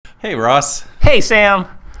Hey, Ross. Hey, Sam.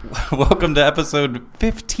 Welcome to episode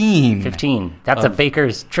 15. 15. That's a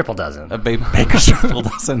baker's triple dozen. A baker's triple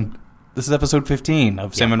dozen. This is episode 15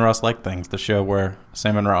 of Sam and Ross Like Things, the show where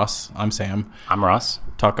Sam and Ross, I'm Sam, I'm Ross.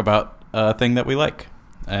 talk about a thing that we like.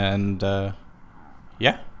 And,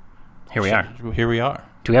 yeah. Here we are. Here we are.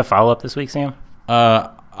 Do we have follow-up this week, Sam?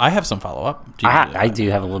 I have some follow-up. I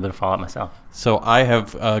do have a little bit of follow-up myself. So I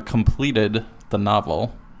have completed the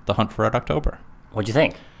novel, The Hunt for Red October. What'd you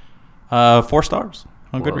think? 4 stars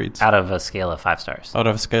on Well, Goodreads. Out of a scale of 5 stars. Out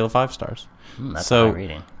of a scale of 5 stars. That's so, high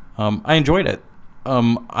rating. I enjoyed it.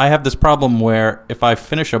 I have this problem where if I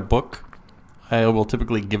finish a book, I will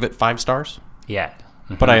typically give it 5 stars. Yeah.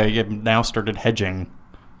 Mm-hmm. But I have now started hedging,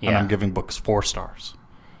 and Yeah. I'm giving books 4 stars.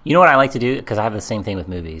 You know what I like to do? Because I have the same thing with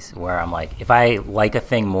movies, where I'm like, if I like a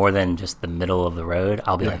thing more than just the middle of the road,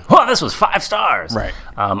 I'll be like, oh, this was 5 stars. Right.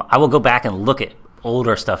 I will go back and look at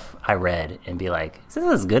older stuff I read and be like, is this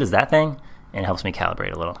as good as that thing? And it helps me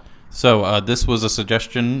calibrate a little. So this was a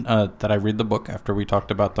suggestion that I read the book after we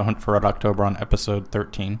talked about The Hunt for Red October on episode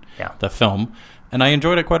 13, the film, and I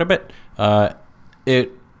enjoyed it quite a bit.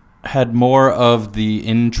 It had more of the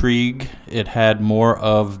intrigue. It had more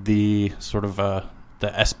of the sort of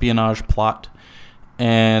the espionage plot,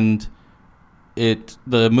 and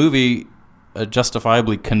the movie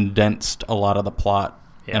justifiably condensed a lot of the plot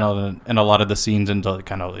and a lot of the scenes into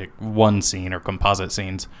kind of like one scene or composite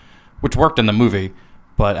scenes, which worked in the movie.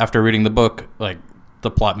 But after reading the book, like,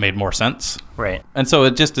 the plot made more sense. Right. And so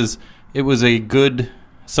it was a good,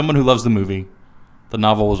 someone who loves the movie, the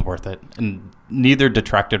novel was worth it, and neither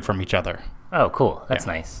detracted from each other. Oh, cool. That's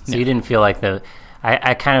nice. So you didn't feel like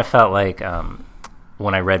I kind of felt like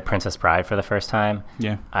when I read Princess Bride for the first time,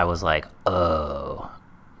 I was like, oh.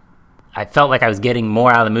 I felt like I was getting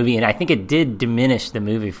more out of the movie, and I think it did diminish the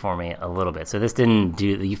movie for me a little bit. So this didn't do,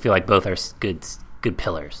 you feel like both are good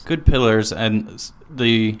pillars. Good pillars, and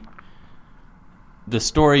the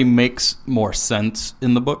story makes more sense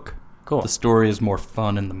in the book. Cool. The story is more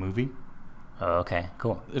fun in the movie. Oh, okay,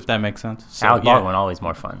 cool. If that makes sense. So, Alec Baldwin, always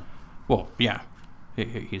more fun. Well, yeah.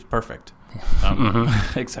 He's perfect.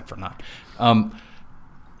 Except for not.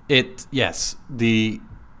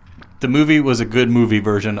 The movie was a good movie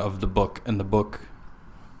version of the book, and the book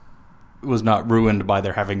was not ruined by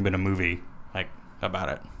there having been a movie about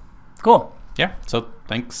it. Cool. Yeah. So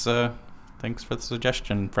thanks for the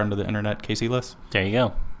suggestion, friend of the internet, Casey Liss. There you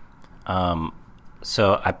go.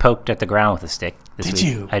 So I poked at the ground with a stick this week. Did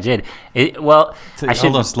you? I did. Hold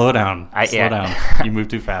on, slow down. Slow down. You move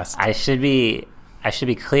too fast. I should be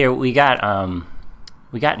clear. We got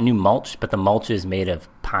new mulch, but the mulch is made of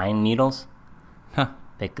pine needles. Huh.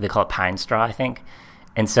 They call it pine straw, I think.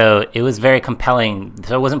 And so it was very compelling.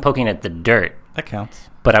 So I wasn't poking at the dirt. That counts.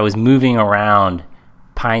 But I was moving around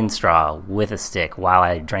pine straw with a stick while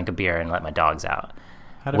I drank a beer and let my dogs out,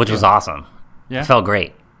 which was awesome. Yeah. It felt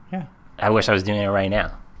great. Yeah. I wish I was doing it right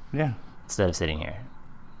now. Yeah. Instead of sitting here.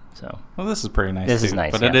 So. Well, this is pretty nice. This is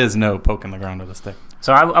nice, but it is no poke in the ground with a stick.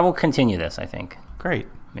 So I will continue this, I think. Great.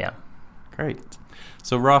 Yeah. Great.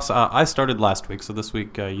 So Ross, I started last week, so this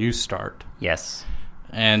week you start. Yes.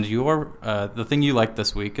 And the thing you like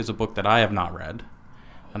this week is a book that I have not read,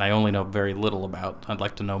 and I only know very little about. I'd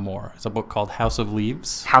like to know more. It's a book called House of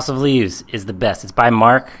Leaves. House of Leaves is the best. It's by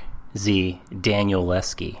Mark Z.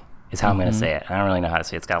 Danielewski, is how I'm going to say it. I don't really know how to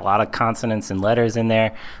say it. It's got a lot of consonants and letters in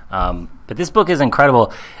there. But this book is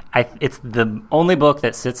incredible. It's the only book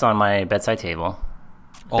that sits on my bedside table.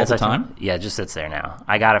 All the time? Yeah, it just sits there now.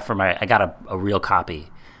 I got a real copy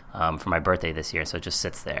for my birthday this year, so it just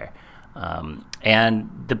sits there.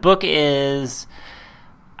 And the book is,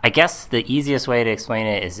 I guess the easiest way to explain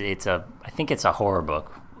it is I think it's a horror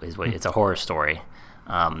book. It's a horror story.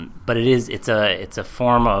 But it's a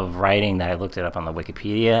form of writing that I looked it up on the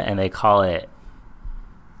Wikipedia, and they call it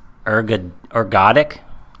ergodic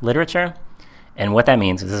literature. And what that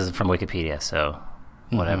means, this is from Wikipedia, so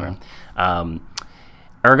whatever.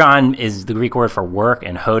 Ergon is the Greek word for work,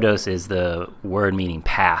 and hodos is the word meaning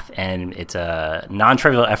path, and it's a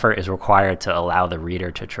non-trivial effort is required to allow the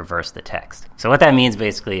reader to traverse the text. So what that means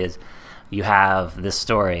basically is you have this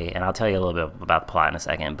story, and I'll tell you a little bit about the plot in a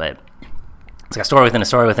second, but it's like a story within a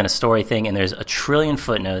story within a story thing, and there's a trillion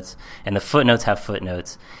footnotes, and the footnotes have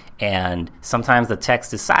footnotes, and sometimes the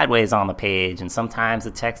text is sideways on the page, and sometimes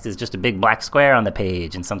the text is just a big black square on the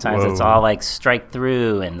page, and sometimes it's all like strike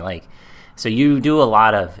through, and like, so you do a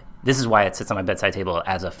lot of, this is why it sits on my bedside table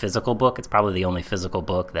as a physical book. It's probably the only physical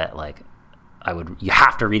book that like you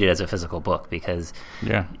have to read it as a physical book, because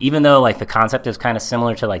even though like the concept is kind of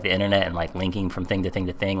similar to like the internet and like linking from thing to thing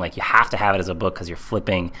to thing, like you have to have it as a book because you're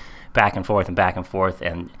flipping back and forth,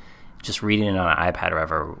 and just reading it on an iPad or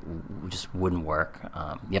whatever just wouldn't work.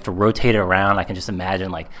 You have to rotate it around. I can just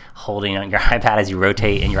imagine like holding on your iPad as you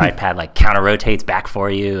rotate, and your iPad like counter rotates back for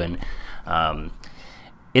you. And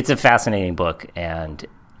it's a fascinating book, and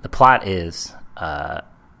the plot is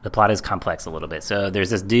complex a little bit. So there's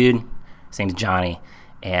this dude, his name's Johnny,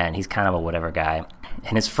 and he's kind of a whatever guy,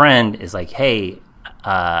 and his friend is like, hey,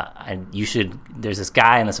 there's this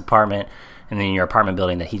guy in this apartment, and in your apartment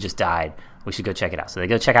building that he just died. We should go check it out. So they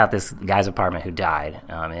go check out this guy's apartment who died,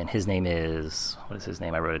 and his name is, what is his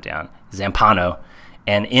name? I wrote it down. Zampano.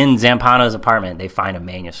 And in Zampano's apartment, they find a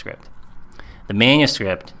manuscript. The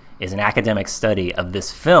manuscript is an academic study of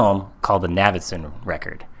this film called the Navidson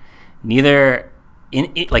Record.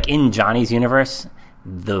 In Johnny's universe,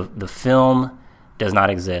 the film does not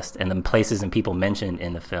exist, and the places and people mentioned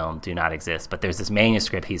in the film do not exist. But there's this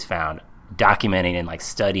manuscript he's found documenting and like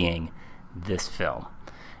studying this film.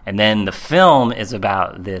 And then the film is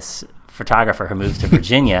about this photographer who moves to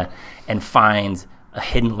Virginia and finds a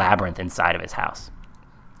hidden labyrinth inside of his house,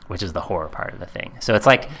 which is the horror part of the thing. So it's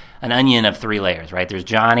like an onion of 3 layers, right? There's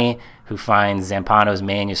Johnny, who finds Zampano's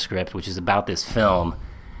manuscript, which is about this film.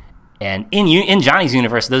 And in Johnny's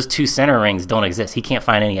universe, those 2 center rings don't exist. He can't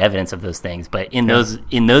find any evidence of those things. But in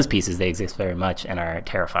those pieces, they exist very much and are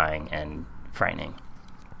terrifying and frightening.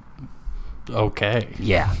 Okay.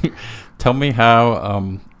 Yeah. Tell me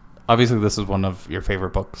how... obviously, this is one of your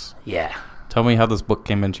favorite books. Yeah. Tell me how this book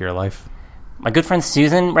came into your life. My good friend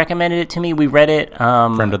Susan recommended it to me. We read it.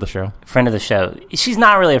 Friend of the show. Friend of the show. She's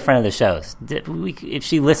not really a friend of the show. If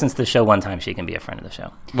she listens to the show one time, she can be a friend of the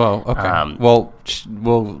show. Well, okay. Well,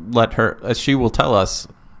 we'll let her... she will tell us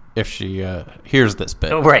if she hears this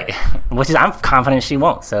bit. Right. Which is, I'm confident she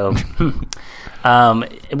won't. So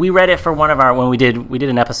we read it for one of our... When we did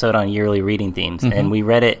an episode on yearly reading themes, and we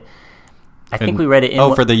read it... we read it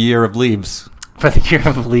in... for the Year of Leaves. For the Year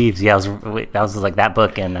of Leaves, yeah, that was like that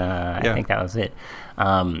book, and I think that was it.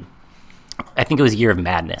 I think it was Year of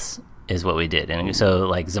Madness is what we did, and so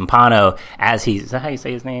like Zampano, is that how you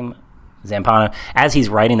say his name? Zampano, as he's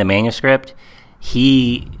writing the manuscript,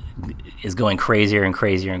 he is going crazier and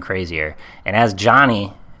crazier and crazier, and as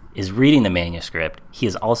Johnny is reading the manuscript, he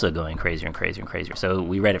is also going crazier and crazier and crazier. So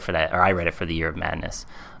we read it for that, or I read it for the Year of Madness,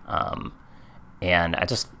 and I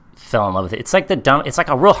just fell in love with it. It's like it's like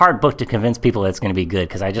a real hard book to convince people that it's going to be good,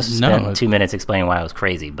 because I just spent 2 minutes explaining why I was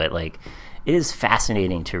crazy, but like it is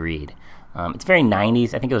fascinating to read. It's very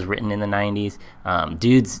 90s. I think it was written in the 90s.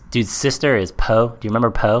 Dude's sister is Poe. Do you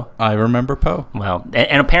remember Poe? I remember Poe. Well,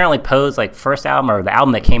 and apparently Poe's like first album, or the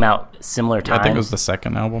album that came out similar times. I think it was the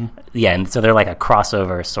second album. Yeah, and so they're like a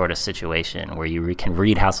crossover sort of situation where you can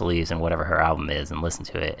read House of Leaves and whatever her album is and listen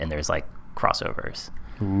to it, and there's like crossovers.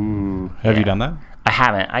 Ooh. Have you done that? I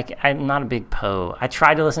haven't. I'm not a big Poe. I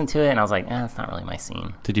tried to listen to it, and I was like, that's not really my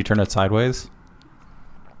scene. Did you turn it sideways?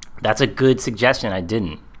 That's a good suggestion. I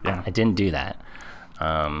didn't. Yeah. I didn't do that.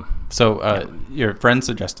 Your friend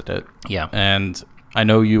suggested it. Yeah. And I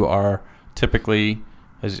know you are typically,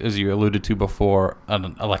 as you alluded to before,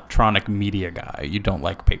 an electronic media guy. You don't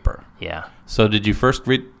like paper. Yeah. So did you first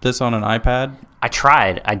read this on an iPad? I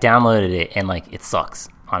tried. I downloaded it, and like it sucks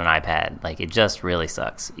on an iPad. Like it just really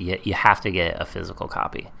sucks. You have to get a physical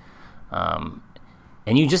copy, and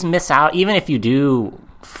you just miss out. Even if you do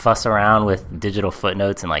fuss around with digital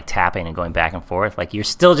footnotes and like tapping and going back and forth, like you're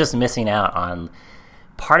still just missing out on.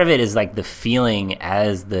 Part of it is like the feeling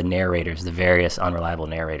as the narrators, the various unreliable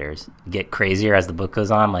narrators, get crazier as the book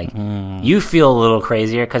goes on. Like you feel a little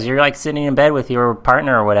crazier because you're like sitting in bed with your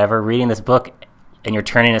partner or whatever, reading this book, and you're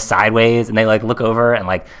turning it sideways, and they like look over and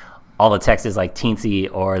like all the text is like teensy,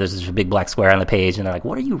 or there's this big black square on the page, and they're like,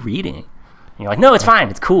 "What are you reading?" And you're like, "No, it's fine.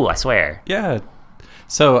 It's cool. I swear." Yeah.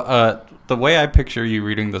 So the way I picture you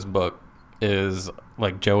reading this book is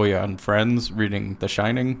like Joey on Friends reading The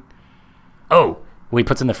Shining. Oh. He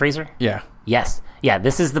puts in the freezer? Yeah. Yes. Yeah,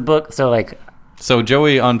 this is the book. So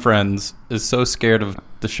Joey on Friends is so scared of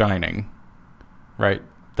The Shining, right,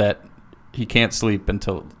 that he can't sleep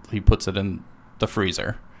until he puts it in the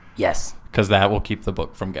freezer. Yes. Because that will keep the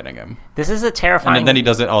book from getting him. This is a terrifying... And then he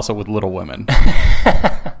does it also with Little Women.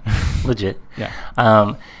 Legit.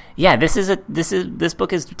 Yeah. Yeah, this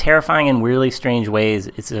book is terrifying in really strange ways.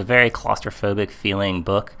 It's a very claustrophobic feeling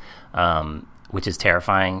book. Which is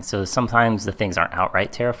terrifying. So sometimes the things aren't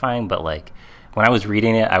outright terrifying, but like when I was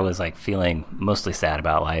reading it, I was like feeling mostly sad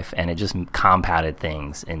about life, and it just compounded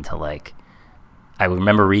things into like, I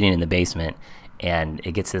remember reading in the basement, and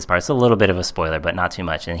it gets to this part. It's a little bit of a spoiler, but not too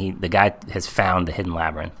much. And the guy has found the hidden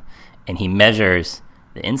labyrinth, and he measures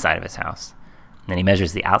the inside of his house, and then he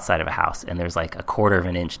measures the outside of a house, and there's like a 1/4 of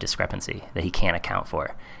an inch discrepancy that he can't account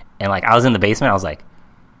for. And like I was in the basement, I was like,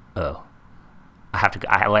 oh, I have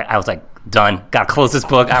to. I was like, done. Got to close this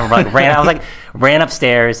book. Ran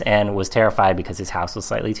upstairs and was terrified because his house was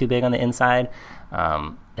slightly too big on the inside.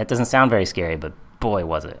 That doesn't sound very scary, but boy,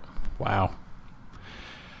 was it. Wow.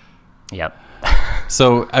 Yep.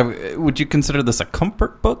 So, would you consider this a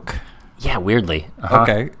comfort book? Yeah, weirdly.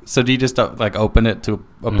 Okay. So, do you just like open it to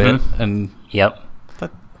a bit and? Yep.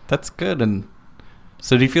 That's good. And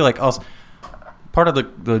so, do you feel like also part of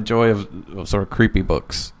the joy of sort of creepy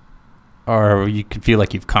books, or you can feel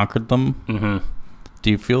like you've conquered them? Mm-hmm.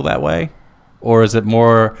 Do you feel that way, or is it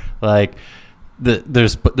more like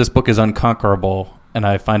this book is unconquerable, and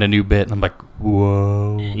I find a new bit, and I'm like,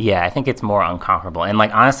 whoa? Yeah, I think it's more unconquerable. And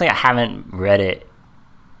like honestly, I haven't read it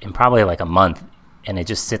in probably like a month, and it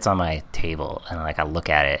just sits on my table, and like I look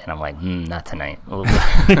at it, and I'm like, not tonight.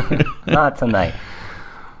 Not tonight.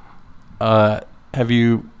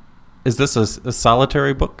 Is this a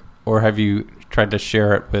solitary book, or have you tried to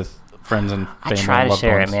share it with friends and family? I try to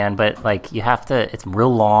share it, man, but like you have to. It's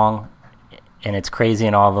real long, and it's crazy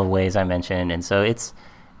in all the ways I mentioned, and so it's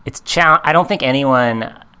I don't think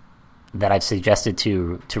anyone that I've suggested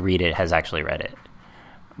to read it has actually read it,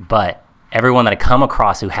 but everyone that I come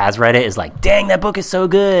across who has read it is like, "Dang, that book is so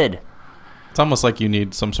good." It's almost like you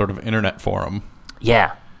need some sort of internet forum.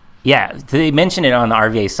 Yeah. They mentioned it on the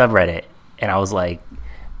RVA subreddit, and I was like,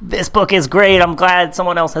 "This book is great. I'm glad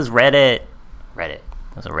someone else has read it." Reddit.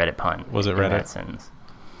 That was a Reddit pun. Was it Reddit?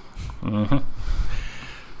 Mm-hmm.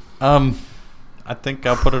 I think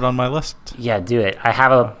I'll put it on my list. Yeah, do it. I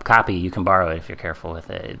have a copy. You can borrow it if you're careful with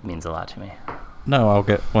it. It means a lot to me. No, I'll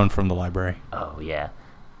get one from the library. Oh, yeah.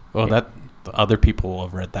 Well, the other people will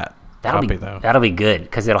have read that copy, though. That'll be good,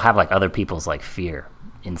 because it'll have like other people's like fear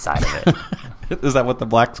inside of it. Is that what the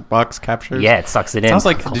black box captures? Yeah, it sucks it in. Sounds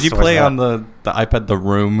like, did you play on the iPad The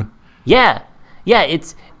Room? Yeah,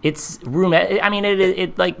 it's room. I mean,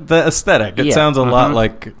 it like the aesthetic. It sounds a lot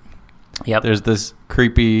like. Yep. There's this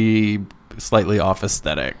creepy, slightly off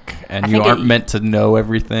aesthetic, and you aren't meant to know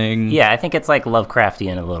everything. Yeah, I think it's like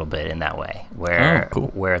Lovecraftian a little bit in that way, where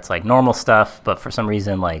it's like normal stuff, but for some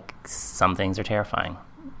reason, like some things are terrifying,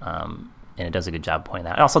 and it does a good job pointing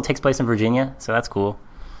that. It also takes place in Virginia, so that's cool.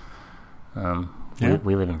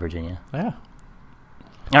 We live in Virginia. Yeah.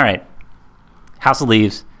 All right. House of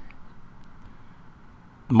Leaves.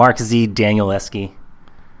 Mark Z. Danielewski.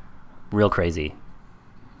 Real crazy.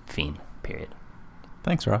 Fiend. Period.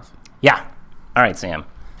 Thanks, Ross. Yeah. All right, Sam.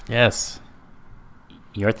 Yes.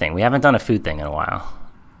 Your thing. We haven't done a food thing in a while.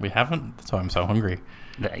 We haven't? That's why I'm so hungry.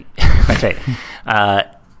 That's right.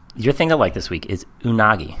 Your thing I like this week is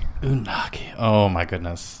unagi. Unagi. Oh, my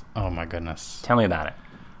goodness. Tell me about it.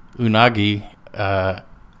 Unagi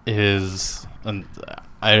is...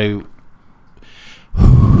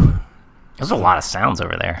 There's a lot of sounds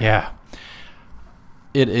over there. Yeah.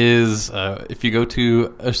 It is, if you go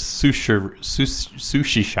to a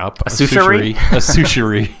sushi shop, a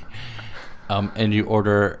sushiry, and you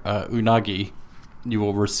order unagi, you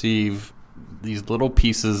will receive these little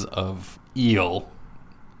pieces of eel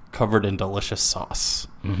covered in delicious sauce.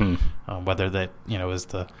 Mm-hmm. Whether that is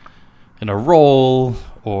in a roll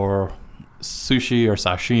or sushi or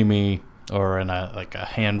sashimi, or in a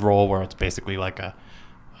hand roll where it's basically like a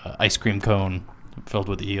ice cream cone filled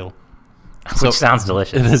with eel. Which sounds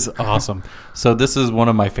delicious. It is awesome. So this is one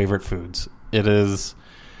of my favorite foods. It is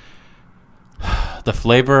the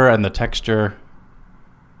flavor and the texture.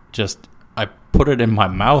 Just, I put it in my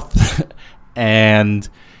mouth and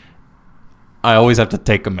I always have to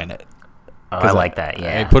take a minute. Oh, I like that.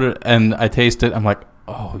 Yeah. I put it and I taste it. I'm like,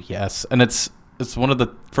 oh yes. And it's one of the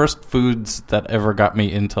first foods that ever got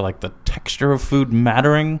me into like the texture of food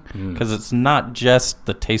mattering, because it's not just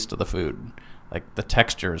the taste of the food. Like the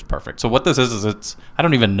texture is perfect. So what this is it's, I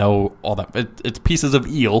don't even know all that. It's pieces of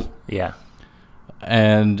eel. Yeah.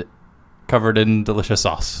 And covered in delicious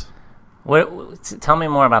sauce. Tell me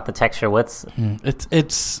more about the texture. It's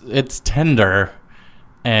tender,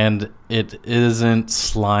 and it isn't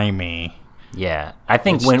slimy. Yeah, I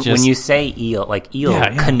think when you say eel, like eel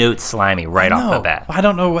connotes slimy right off the bat. I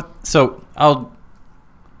don't know what. So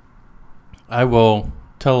I will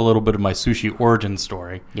tell a little bit of my sushi origin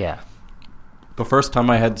story. Yeah. The first time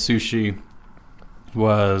I had sushi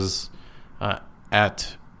was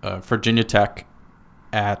at Virginia Tech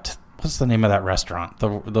at, what's the name of that restaurant?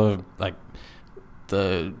 The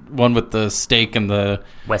one with the steak and the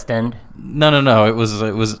West End? No. It was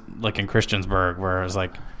like in Christiansburg, where it was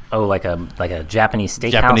like, oh, like a Japanese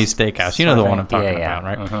steakhouse. Japanese steakhouse. You know the one I'm talking about,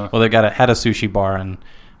 right? Uh-huh. Well, they had a sushi bar, and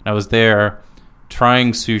I was there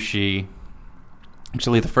trying sushi.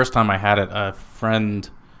 Actually, the first time I had it, a friend,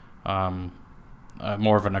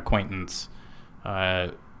 more of an acquaintance,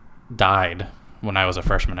 died when I was a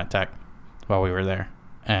freshman at Tech while we were there.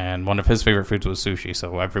 And one of his favorite foods was sushi.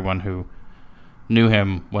 So everyone who knew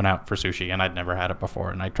him went out for sushi, and I'd never had it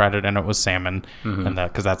before. And I tried it, and it was salmon, and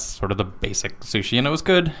because that's sort of the basic sushi, and it was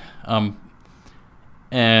good.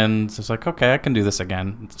 And it's like, okay, I can do this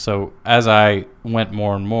again. So as I went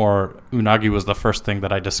more and more, unagi was the first thing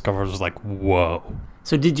that I discovered was like, whoa.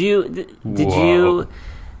 So did you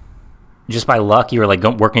just by luck you were like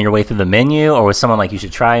working your way through the menu, or was someone like, you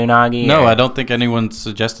should try unagi? No, I don't think anyone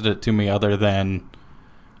suggested it to me other than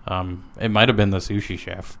it might have been the sushi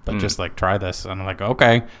chef, but just like, try this. And I'm like,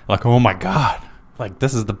 okay. Like, oh my God, like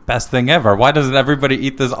this is the best thing ever. Why doesn't everybody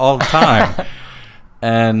eat this all the time?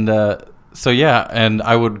 And so yeah, and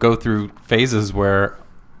I would go through phases where,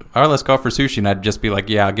 all right, let's go for sushi, and I'd just be like,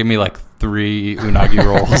 yeah, give me like 3 unagi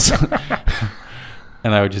rolls.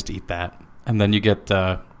 And I would just eat that. And then you get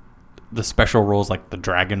the special rolls, like the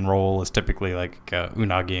dragon roll is typically like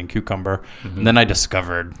unagi and cucumber. And then I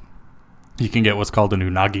discovered you can get what's called an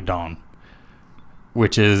unagi don,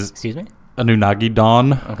 which is... Excuse me? An unagi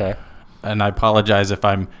don. Okay. And I apologize if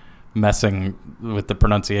I'm messing with the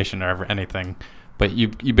pronunciation or anything. But you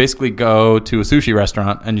basically go to a sushi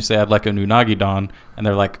restaurant and you say, I'd like an unagi don. And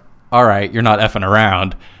they're like, all right, you're not effing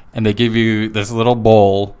around. And they give you this little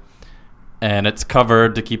bowl, and it's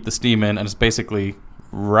covered to keep the steam in. And it's basically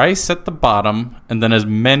rice at the bottom and then as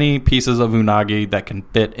many pieces of unagi that can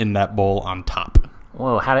fit in that bowl on top.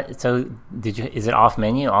 Whoa! Is it off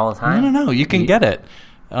menu all the time? No. You can get it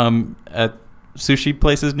at sushi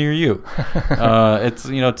places near you.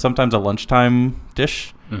 It's sometimes a lunchtime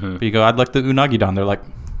dish. But you go, I'd like the unagi don. They're like,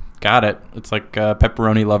 got it. It's like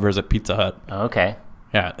pepperoni lovers at Pizza Hut. Okay.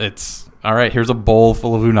 Yeah, it's all right. Here's a bowl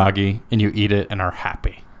full of unagi, and you eat it and are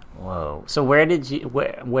happy. Whoa! So where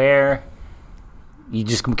you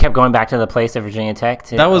just kept going back to the place at Virginia Tech?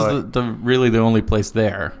 That was really the only place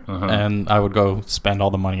there. And I would go spend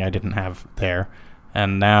all the money I didn't have there.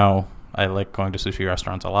 And now I like going to sushi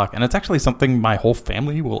restaurants a lot. And it's actually something my whole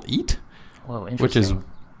family will eat. Whoa, interesting. Which is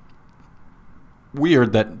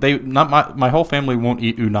weird that my whole family won't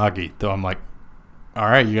eat unagi. Though I'm like, all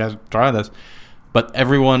right, you guys try this. But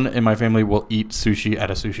everyone in my family will eat sushi at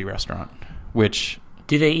a sushi restaurant. Which...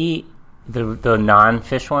 Do they eat the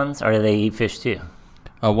non-fish ones, or do they eat fish too?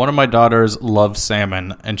 One of my daughters loves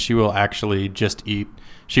salmon, and she will actually just eat...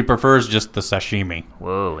 She prefers just the sashimi.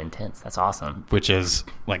 Whoa, intense. That's awesome. Which is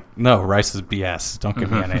like, no, rice is BS. Don't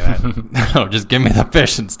give me any of that. No, just give me the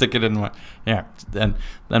fish and stick it in my... Yeah. And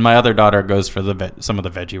then my other daughter goes for some of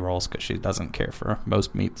the veggie rolls because she doesn't care for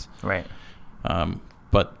most meats. Right.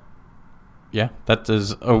 But, yeah, that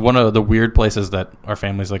is one of the weird places that our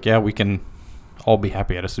family's like, yeah, we can all be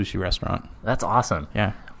happy at a sushi restaurant. That's awesome.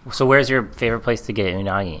 Yeah. So where's your favorite place to get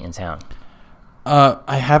unagi in town?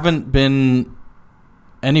 I haven't been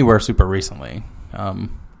anywhere super recently.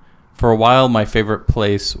 For a while, my favorite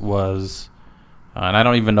place was, and I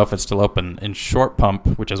don't even know if it's still open, in Short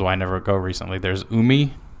Pump, which is why I never go recently. There's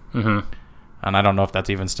Umi, and I don't know if that's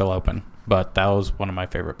even still open, but that was one of my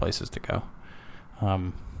favorite places to go.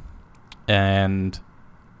 And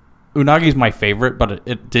unagi's my favorite, but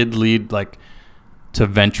it did lead to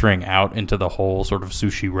venturing out into the whole sort of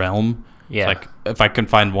sushi realm. Yeah. Like, if I can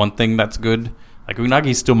find one thing that's good,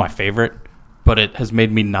 unagi's still my favorite, but it has made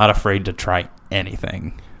me not afraid to try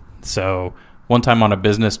anything. So one time on a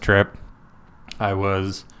business trip, it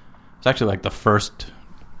was actually the first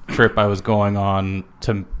trip I was going on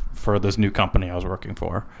for this new company I was working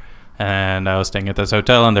for. And I was staying at this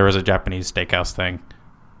hotel, and there was a Japanese steakhouse thing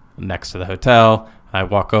next to the hotel. I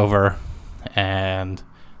walk over, and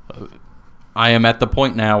I am at the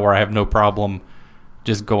point now where I have no problem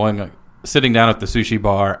just sitting down at the sushi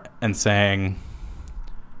bar and saying,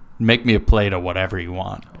 make me a plate of whatever you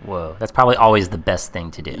want. Whoa, that's probably always the best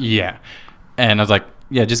thing to do. Yeah. And I was like,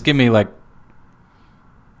 yeah, just give me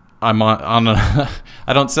I'm on a,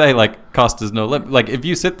 I don't say cost is no limit. If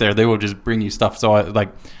you sit there, they will just bring you stuff. So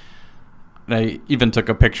I even took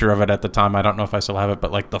a picture of it at the time. I don't know if I still have it,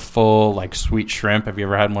 but the full sweet shrimp. Have you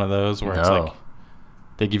ever had one of those where No. it's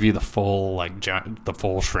they give you the full the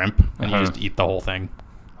full shrimp and you just eat the whole thing?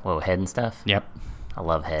 Whoa, head and stuff? Yep. I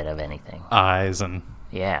love head of anything. Eyes and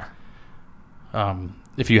Yeah.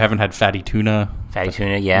 if you haven't had fatty tuna. Fatty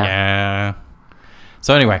tuna, yeah. Yeah.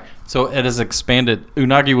 So anyway, it has expanded.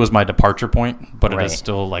 Unagi was my departure point, but Right. it is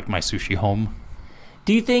still my sushi home.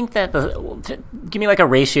 Do you think that give me a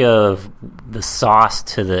ratio of the sauce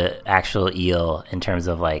to the actual eel in terms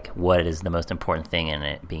of what is the most important thing in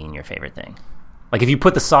it being your favorite thing? If you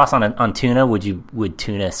put the sauce on tuna, would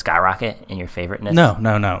tuna skyrocket in your favoriteness?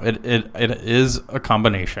 No. It is a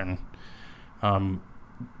combination.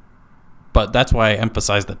 But that's why I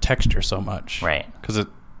emphasize the texture so much. Right. Because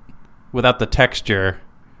without the texture,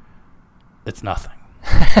 it's nothing.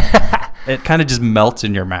 It kind of just melts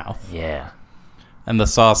in your mouth. Yeah. And the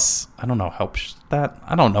sauce, I don't know, helps that.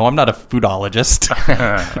 I don't know. I'm not a foodologist.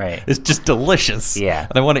 Right. It's just delicious. Yeah.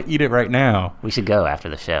 And I want to eat it right now. We should go after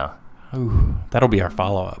the show. Ooh, that'll be our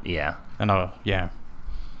follow-up. Yeah. And yeah.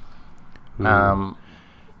 Ooh. Well,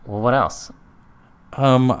 what else?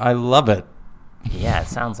 I love it. Yeah, it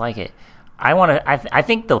sounds like it. I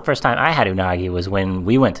think the first time I had unagi was when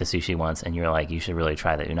we went to sushi once, and you were like, you should really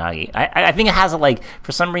try the unagi. I think it has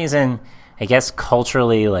for some reason, I guess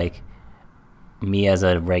culturally, me as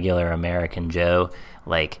a regular American Joe,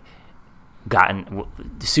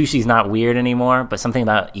 sushi's not weird anymore, but something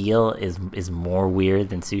about eel is more weird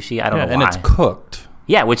than sushi. I don't know why. And it's cooked.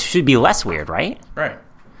 Yeah, which should be less weird, right? Right.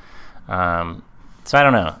 So I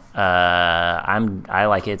don't know. I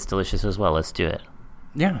like it. It's delicious as well. Let's do it.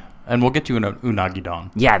 Yeah. And we'll get you an unagi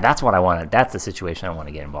don. Yeah, that's what I wanted. That's the situation I want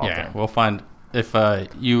to get involved in. Yeah, we'll find if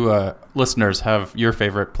you listeners have your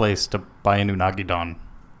favorite place to buy an unagi don.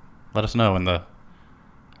 Let us know in the.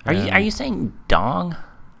 Are you saying dong?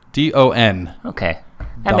 D-O-N. Okay,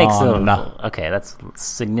 that makes it okay. That's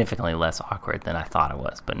significantly less awkward than I thought it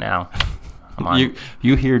was. But now, I'm on.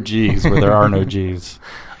 You hear G's where there are no G's.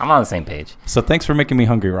 I'm on the same page. So thanks for making me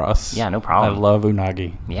hungry, Ross. Yeah, no problem. I love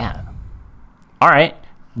unagi. Yeah. All right.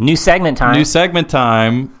 New segment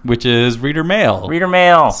time, which is Reader Mail. Reader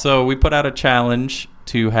Mail. So we put out a challenge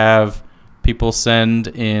to have people send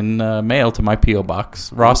in mail to my P.O.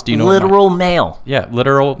 Box. Ross, do you know literal mail? Yeah,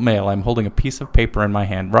 literal mail. I'm holding a piece of paper in my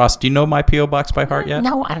hand. Ross, do you know my P.O. Box by heart yet?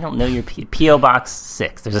 No, I don't know your P.O. Box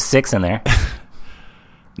 6. There's a 6 in there.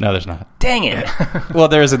 No, there's not. Dang it. Well,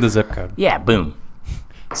 there is in the zip code. Yeah, boom.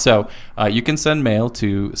 So you can send mail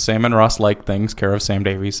to Sam and Ross Like Things, care of Sam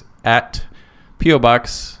Davies, at P.O.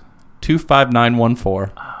 Box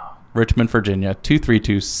 25914, Richmond, Virginia,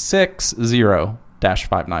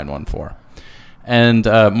 23260-5914. And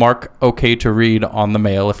mark OK to read on the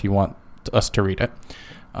mail if you want us to read it.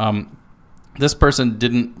 This person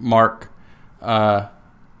didn't mark... it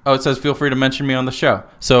says feel free to mention me on the show.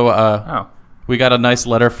 So we got a nice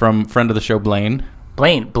letter from friend of the show, Blaine.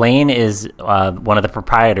 Blaine is one of the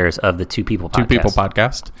proprietors of the Two People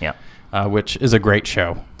Podcast. Yeah. Which is a great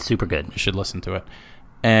show. Super good. You should listen to it.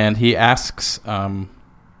 And he asks,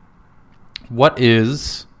 what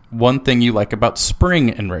is one thing you like about spring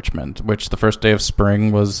in Richmond, which the first day of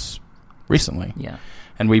spring was recently. Yeah.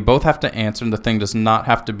 And we both have to answer, and the thing does not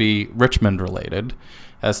have to be Richmond related,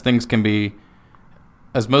 as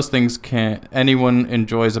most things anyone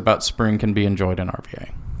enjoys about spring can be enjoyed in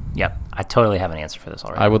RVA. Yep. I totally have an answer for this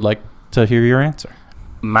already. I would like to hear your answer.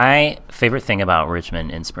 My favorite thing about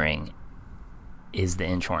Richmond in spring is the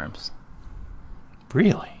inchworms.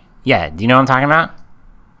 Really? Yeah. Do you know what I'm talking about?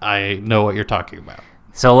 I know what you're talking about.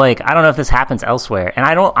 So, I don't know if this happens elsewhere, and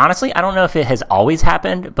I don't know if it has always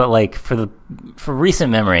happened, but for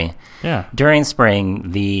recent memory, yeah, during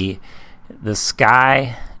spring, the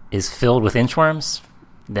sky is filled with inchworms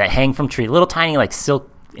that hang from trees, little tiny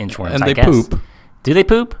silk inchworms. And they poop. Do they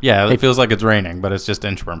poop? Yeah, it feels like it's raining, but it's just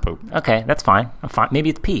inchworm poop. Okay, that's fine. I'm fine. Maybe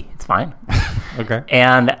it's pee. It's fine. Okay.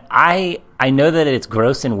 And I know that it's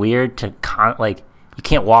gross and weird to you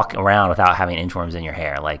can't walk around without having inchworms in your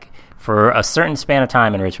hair. For a certain span of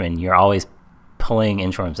time in Richmond, you're always pulling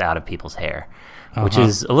inchworms out of people's hair, which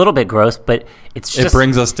is a little bit gross, but it's just... It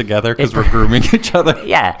brings us together because we're grooming each other.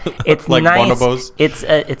 Yeah. It's like nice. bonobos.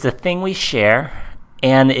 It's a thing we share,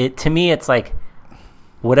 and to me, it's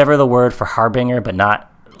whatever the word for harbinger, but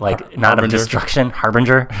not not of destruction,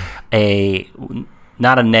 harbinger,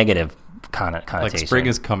 not a negative connotation. Spring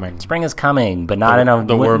is coming. Spring is coming, but not in a...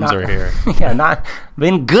 The worms are here. Yeah, not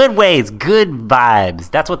in good ways, good vibes.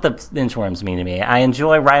 That's what the inchworms mean to me. I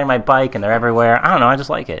enjoy riding my bike, and they're everywhere. I don't know, I just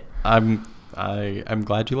like it. I'm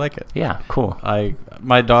glad you like it. Yeah, cool.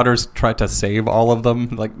 My daughters try to save all of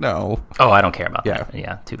them. No. Oh, I don't care about that.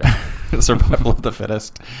 Yeah, too bad. Survival of the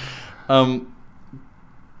fittest. And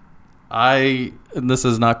this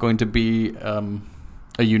is not going to be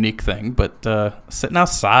a unique thing, but sitting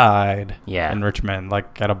outside in Richmond,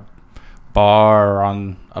 at a bar or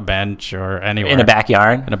on a bench or anywhere. In a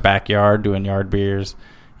backyard? In a backyard, doing yard beers.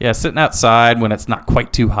 Yeah, sitting outside when it's not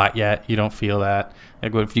quite too hot yet, you don't feel that.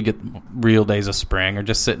 If you get real days of spring, or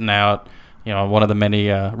just sitting out, one of the many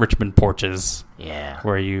Richmond porches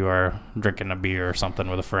where you are drinking a beer or something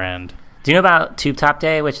with a friend. Do you know about Tube Top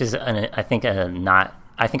Day, which is, I think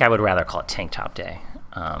I would rather call it Tank Top Day.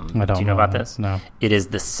 I don't do you know about this? No. It is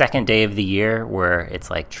the second day of the year where it's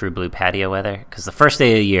true blue patio weather. Because the first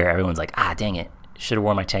day of the year, everyone's dang it, should have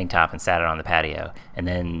worn my tank top and sat it on the patio. And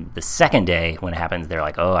then the second day when it happens, they're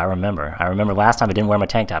like, oh, I remember last time I didn't wear my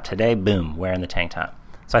tank top. Today, boom, wearing the tank top.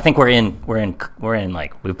 So I think we're in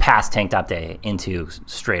like, we've passed tank top day into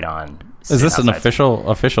straight on. Is this an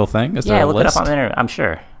official thing? Is there a look list? it up on the internet. I'm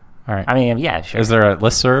sure. All right. I mean, yeah, sure. Is there a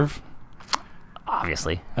listserv?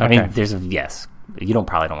 Obviously. Okay. I mean, yes. You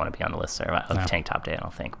probably don't want to be on the listserv of tank top day, I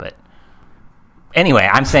don't think. But anyway,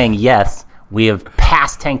 I'm saying yes. We have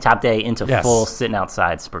passed tank top day into full sitting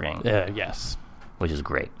outside spring. Yes. Which is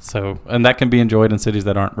great. So, and that can be enjoyed in cities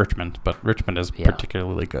that aren't Richmond, but Richmond is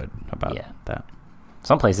particularly good about that.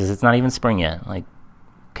 Some places it's not even spring yet, like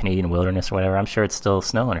Canadian wilderness or whatever. I'm sure it's still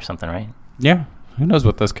snowing or something, right? Yeah. Who knows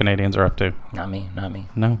what those Canadians are up to? Not me.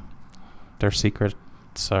 No. Their secrets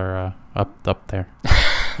are up there.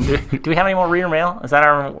 Do we have any more reader mail? Is that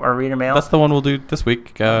our reader mail? That's the one we'll do this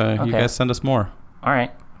week. Okay. You guys send us more. All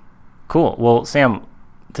right. Cool. Well, Sam,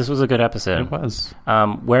 this was a good episode. It was.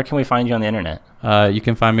 Where can we find you on the internet? You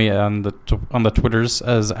can find me on the Twitters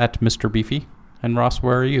as @MrBeefy. And Ross,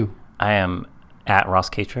 where are you? I am at Ross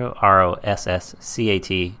Catro,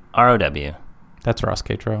 RossCatrow. That's Ross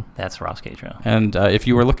Catro. That's Ross Catro. And if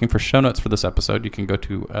you were looking for show notes for this episode, you can go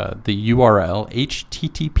to the URL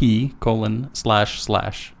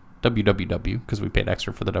http://www, because we paid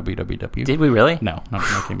extra for the www. Did we really? No,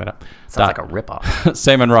 I'm making that up. Sounds like a ripoff.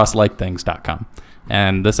 SamandRossLikeThings.com.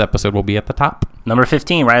 And this episode will be at the top. Number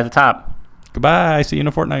 15, right at the top. Goodbye. See you in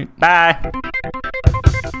a fortnight. Bye.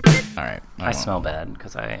 All right. I smell bad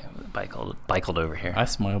because I bicycled over here. I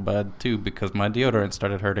smell bad, too, because my deodorant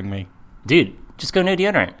started hurting me. Dude, just go no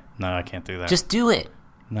deodorant. No, I can't do that. Just do it.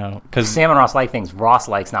 No, because Sam and Ross like things. Ross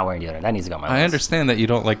likes not wearing deodorant. That needs to go on my list. I understand that you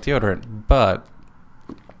don't like deodorant, but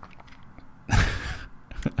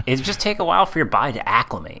it just take a while for your body to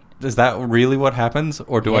acclimate. Is that really what happens,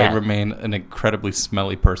 or do I remain an incredibly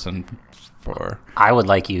smelly person? I would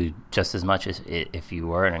like you just as much as if you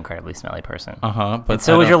were an incredibly smelly person. But and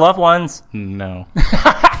so would your loved ones. No.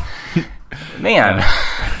 Man,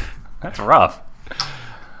 that's rough.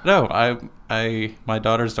 No, my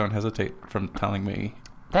daughters don't hesitate from telling me.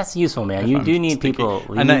 That's useful, man. You do need people.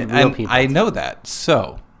 Real people. I know that.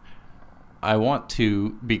 So, I want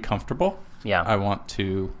to be comfortable. Yeah. I want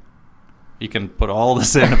to. You can put all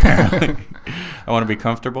this in, apparently. I want to be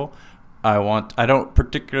comfortable. I don't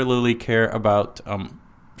particularly care about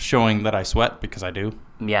showing that I sweat, because I do.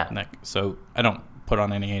 Yeah. So, I don't put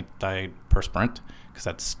on any antiperspirant, because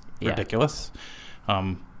that's ridiculous.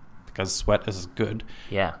 Because sweat is good.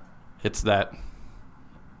 Yeah. It's that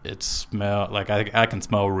it smell like I can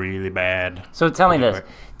smell really bad. So tell me this.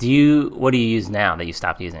 What do you use now that you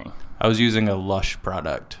stopped using? I was using a Lush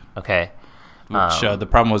product. Okay. Which the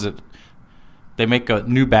problem was they make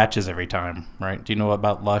new batches every time, right? Do you know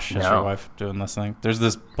about Lush? Is your wife doing this thing? There's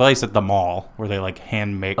this place at the mall where they like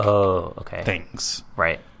hand make things.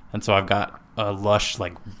 Right. And so I've got a Lush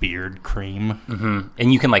like beard cream. Mm-hmm.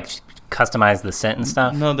 And you can like customize the scent and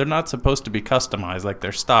stuff? No, they're not supposed to be customized. Like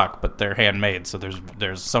they're stock, but they're handmade, so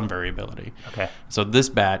there's some variability. Okay. So this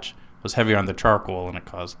batch was heavier on the charcoal, and it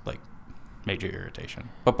caused like major irritation.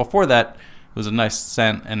 But before that, it was a nice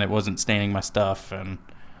scent, and it wasn't staining my stuff. And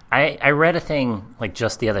I read a thing like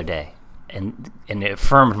just the other day, and it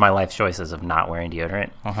affirmed my life choices of not wearing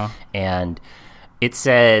deodorant. And it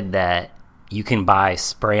said that you can buy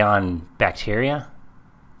spray-on bacteria.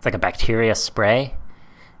 It's like a bacteria spray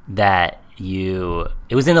that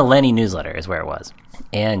it was in the Lenny newsletter is where it was.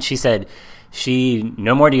 And she said she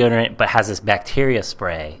no more deodorant, but has this bacteria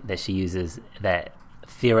spray that she uses that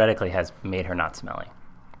theoretically has made her not smelly.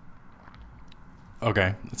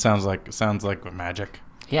 Okay. It sounds like magic.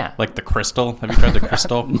 Yeah. Like the crystal. Have you tried the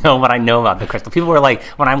crystal? No, but I know about the crystal. People were like,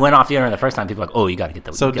 when I went off deodorant the first time, people were like, oh, you got to get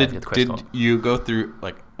the crystal. So did you go through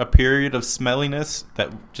like a period of smelliness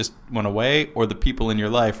that just went away, or the people in your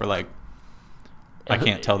life were like, I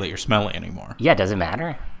can't tell that you're smelly anymore? Yeah, does it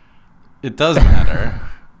matter? It does matter.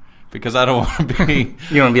 Because I don't want to be...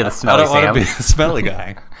 You want to be the smelly Sam? I don't want to be the smelly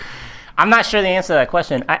guy. I'm not sure the answer to that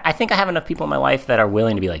question. I think I have enough people in my life that are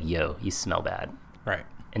willing to be like, yo, you smell bad. Right.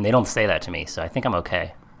 And they don't say that to me, so I think I'm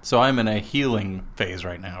okay. So I'm in a healing phase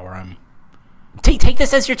right now where I'm... Take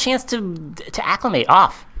this as your chance to acclimate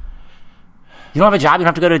off. You don't have a job? You don't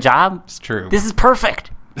have to go to a job? It's true. This is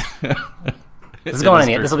perfect. This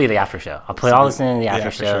will be the after show. I'll put all this in the after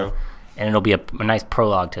show, and it'll be a nice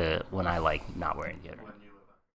prologue to when I like not wearing deodorant.